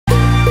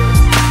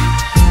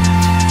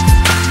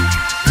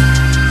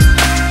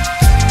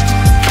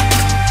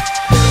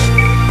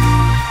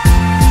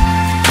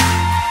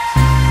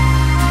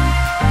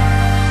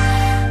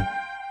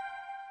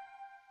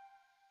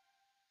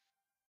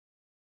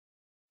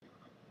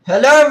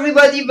Hello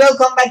everybody,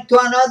 welcome back to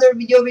another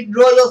video with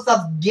Royals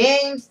of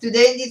Games.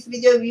 Today in this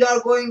video we are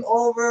going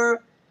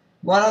over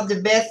one of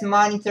the best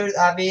monitors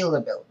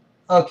available.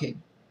 Okay,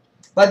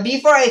 but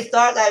before I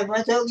start I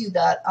want to tell you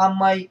that on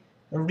my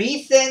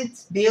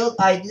recent build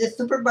I did a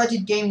super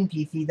budget gaming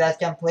PC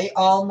that can play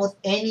almost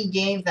any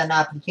games and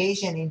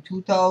application in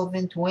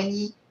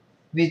 2020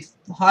 with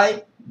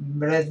high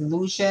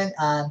resolution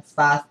and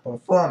fast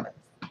performance.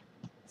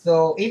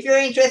 So if you're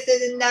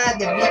interested in that,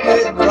 the video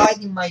is right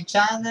in my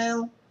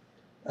channel.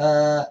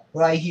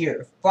 Right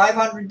here,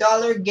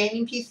 $500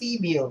 gaming PC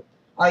build.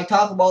 I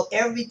talk about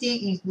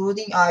everything,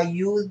 including I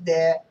use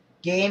the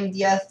AMD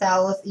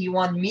Stylus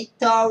E1 mid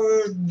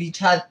tower, which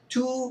has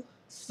two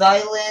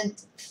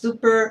silent,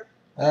 super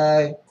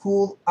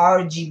cool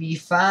RGB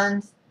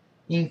fans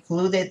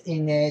included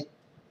in it,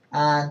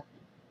 and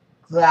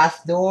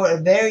glass door,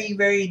 a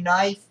very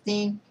nice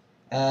thing.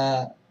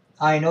 Uh,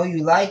 I know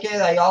you like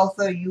it. I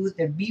also use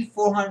a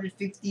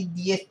B450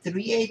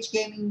 DS3H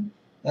gaming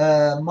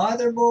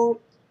motherboard,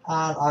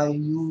 and I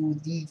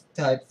use these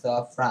types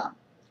of RAM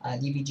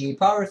and EVGA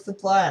power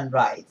supply and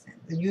Ryzen.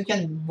 You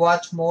can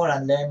watch more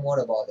and learn more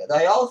about it.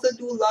 I also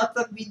do lots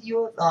of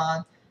videos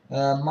on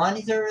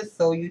monitors,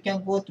 so you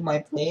can go to my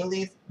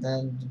playlist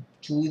and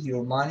choose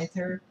your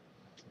monitor.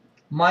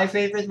 My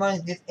favorite one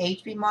is this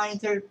HP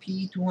monitor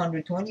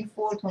P224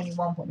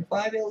 21.5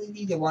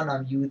 LED, the one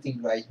I'm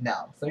using right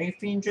now. So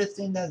if you're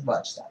interested in that,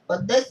 watch that.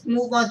 But let's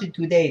move on to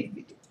today's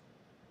video.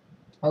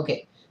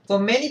 Okay, so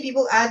many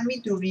people asked me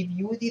to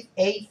review this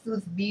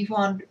ASUS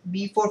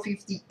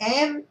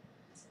B450M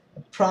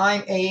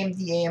Prime AMD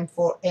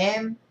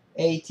AM4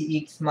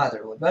 mATX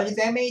motherboard. What is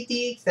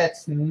mATX?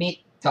 That's mid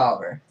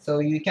tower. So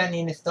you can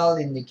install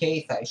in the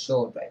case I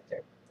showed right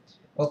there.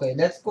 Okay,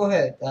 let's go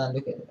ahead and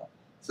look at it.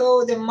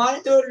 So the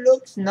monitor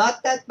looks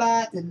not that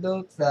bad. It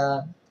looks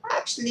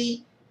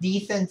actually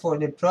decent for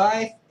the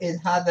price. It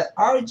has a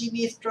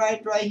RGB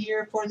stripe right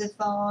here for the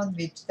sound,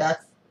 which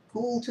that's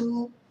cool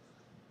too.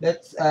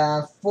 That's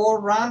 4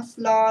 RAM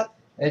slot.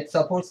 It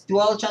supports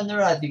dual channel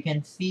as you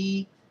can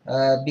see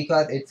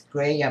because it's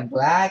gray and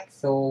black.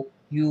 So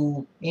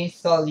you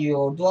install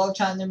your dual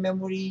channel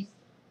memory.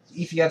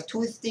 If you have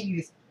two sticks,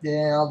 you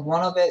install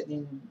one of it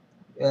in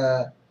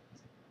uh,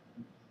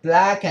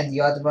 black and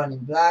the other one in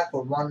black,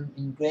 or one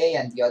in gray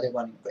and the other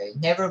one in gray.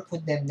 Never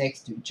put them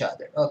next to each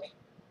other. Okay.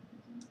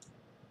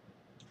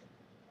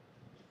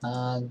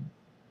 And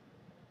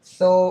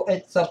so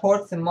it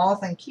supports the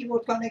mouse and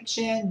keyboard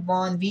connection,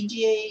 one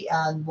VGA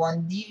and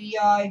one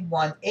DVI,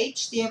 one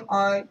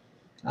HDMI,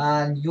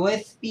 and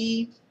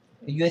USB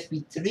 3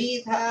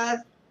 it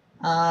has,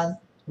 and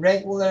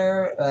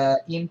regular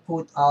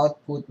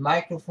input-output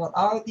microphone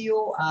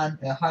audio, and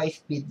a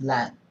high-speed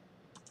LAN.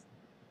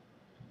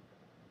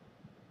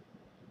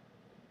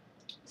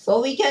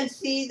 So we can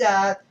see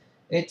that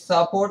it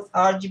supports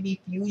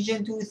Rgb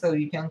Fusion too, so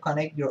you can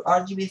connect your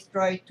RGB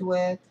stripe to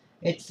it.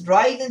 It's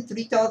Ryzen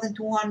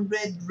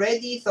 3200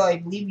 ready, so I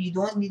believe you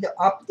don't need to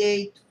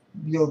update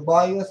your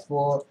BIOS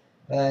for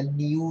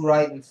new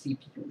Ryzen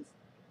CPUs.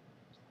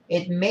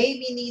 It may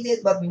be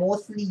needed, but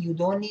mostly you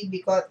don't need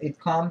because it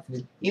comes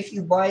with, if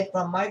you buy it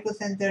from Micro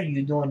Center,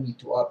 you don't need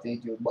to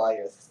update your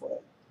BIOS for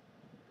it.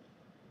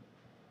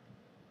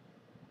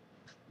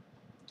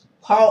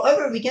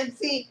 However, we can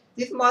see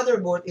this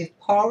motherboard is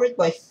powered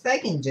by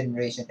second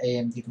generation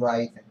AMD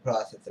Ryzen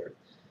processors.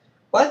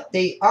 But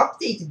they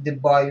updated the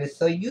BIOS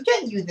so you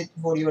can use it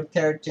for your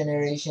third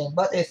generation,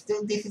 but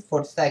still this is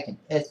for a second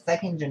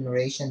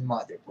generation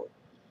motherboard.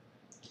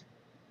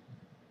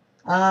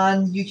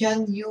 And you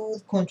can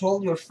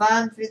control your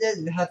fans with it.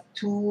 It has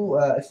two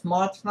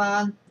smart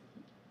fans.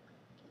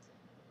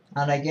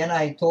 And again,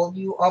 I told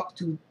you up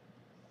to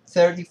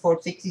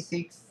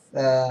 3466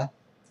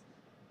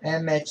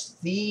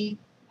 MHz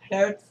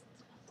hertz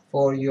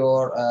for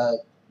your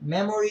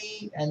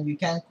memory, and you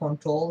can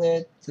control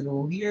it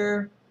through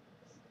here.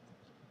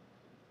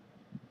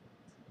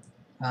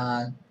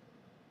 And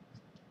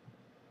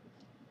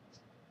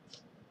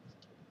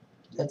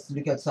let's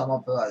look at some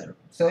of the other.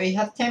 So it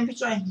has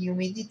temperature and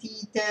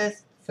humidity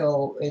test,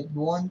 so it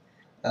won't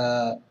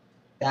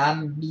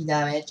be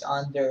damaged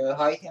under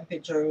high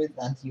temperatures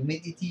and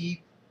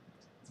humidity.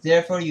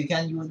 Therefore, you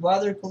can use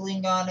water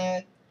cooling on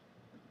it,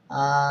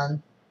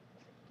 and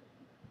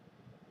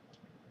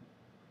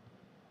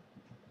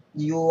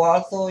you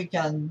also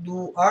can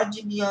do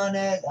RGB on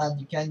it, and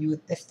you can use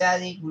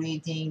static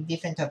reading,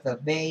 different types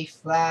of wave,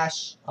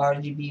 flash,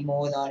 RGB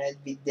mode on it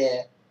with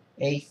the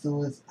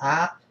ASUS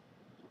app.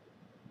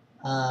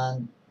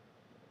 And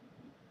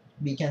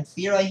we can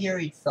see right here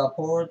it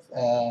supports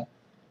Vega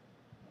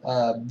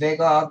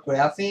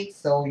graphics,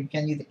 so you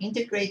can use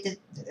integrated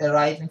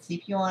Ryzen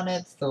CPU on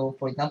it. So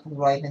for example,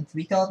 Ryzen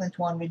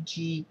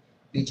 3200G,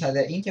 which has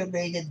an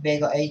integrated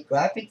Vega 8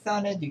 graphics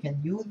on it, you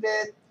can use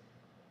it.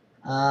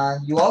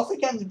 And you also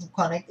can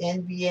connect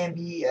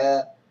NVMe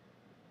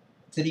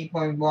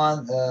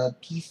 3.1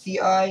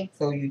 PCI,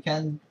 so you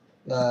can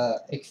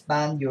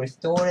expand your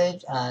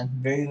storage and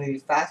very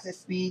fast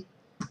speed.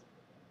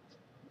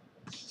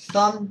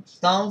 Some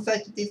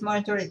downside to this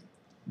monitor is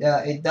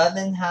It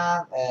doesn't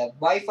have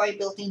Wi-Fi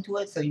built into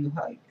it, so you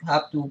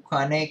have to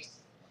connect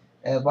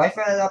a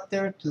Wi-Fi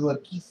adapter to a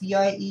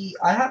PCIe.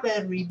 I have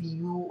a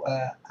review,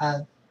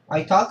 and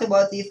I talked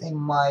about this in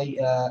my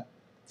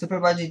super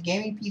budget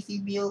gaming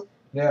PC build,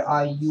 where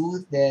I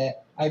used the,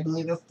 I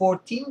believe, a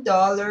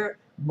 $14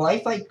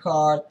 Wi-Fi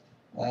card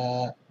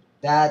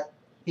that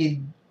is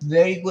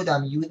very good.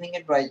 I'm using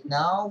it right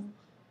now.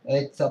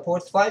 It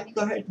supports 5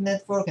 GHz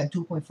network and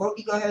 2.4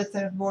 GHz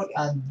network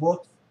and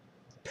works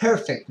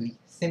perfectly,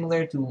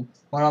 similar to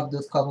one of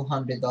those couple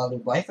 $100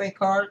 Wi-Fi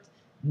cards.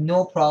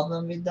 No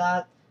problem with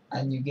that,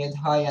 and you get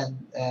high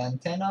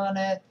antenna on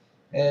it.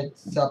 It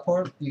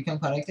support, you can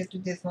connect it to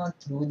this one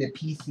through the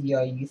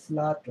PCIe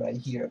slot right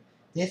here.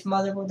 This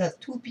motherboard has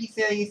two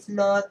PCIe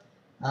slots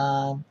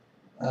and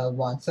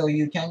one, so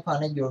you can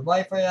connect your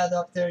Wi-Fi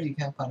adapter, you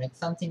can connect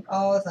something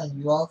else, and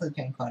you also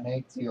can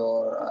connect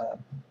your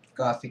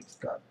graphics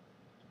card.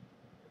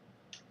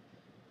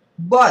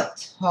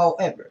 But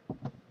however,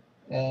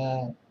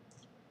 uh,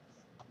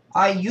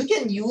 you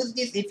can use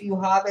this if you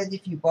have it,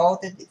 if you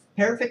bought it, it's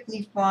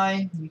perfectly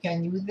fine. You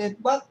can use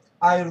it, but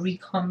I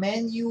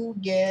recommend you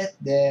get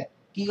the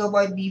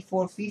Gigabyte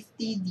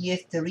B450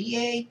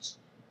 DS3H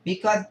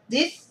because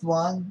this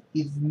one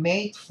is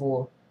made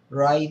for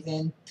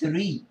Ryzen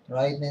 3,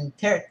 Ryzen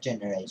 3rd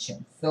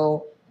generation.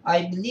 So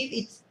I believe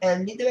it's a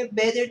little bit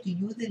better to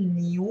use a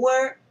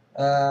newer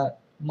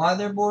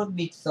motherboard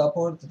which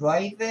supports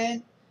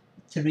Ryzen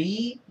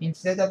 3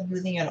 instead of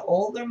using an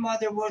older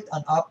motherboard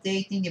and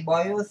updating the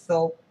BIOS.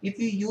 So if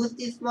you use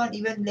this one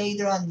even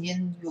later on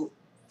when you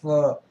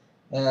for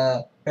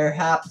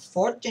perhaps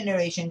 4th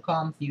generation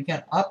comes, you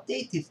can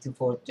update this to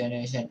 4th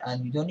generation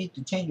and you don't need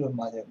to change your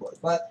motherboard.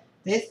 But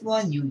this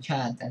one you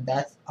can't, and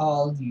that's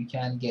all you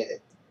can get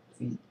it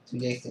with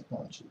today's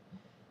technology.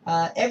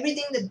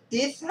 Everything that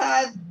this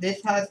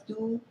has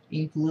too,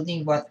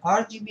 including what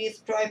RGB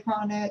stripe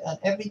on it and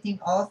everything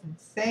else is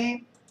the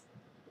same.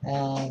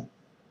 And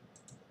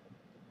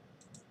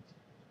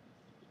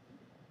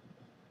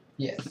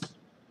yes.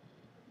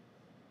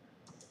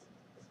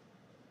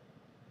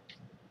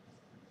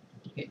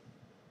 Okay.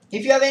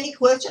 If you have any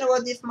question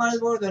about this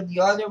motherboard or the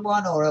other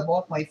one or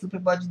about my super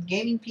budget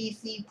gaming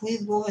PC,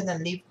 please go ahead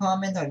and leave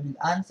comment. I will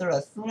answer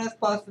as soon as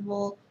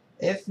possible.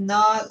 If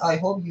not, I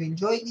hope you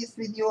enjoyed this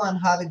video and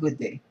have a good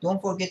day.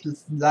 Don't forget to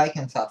like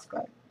and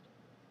subscribe.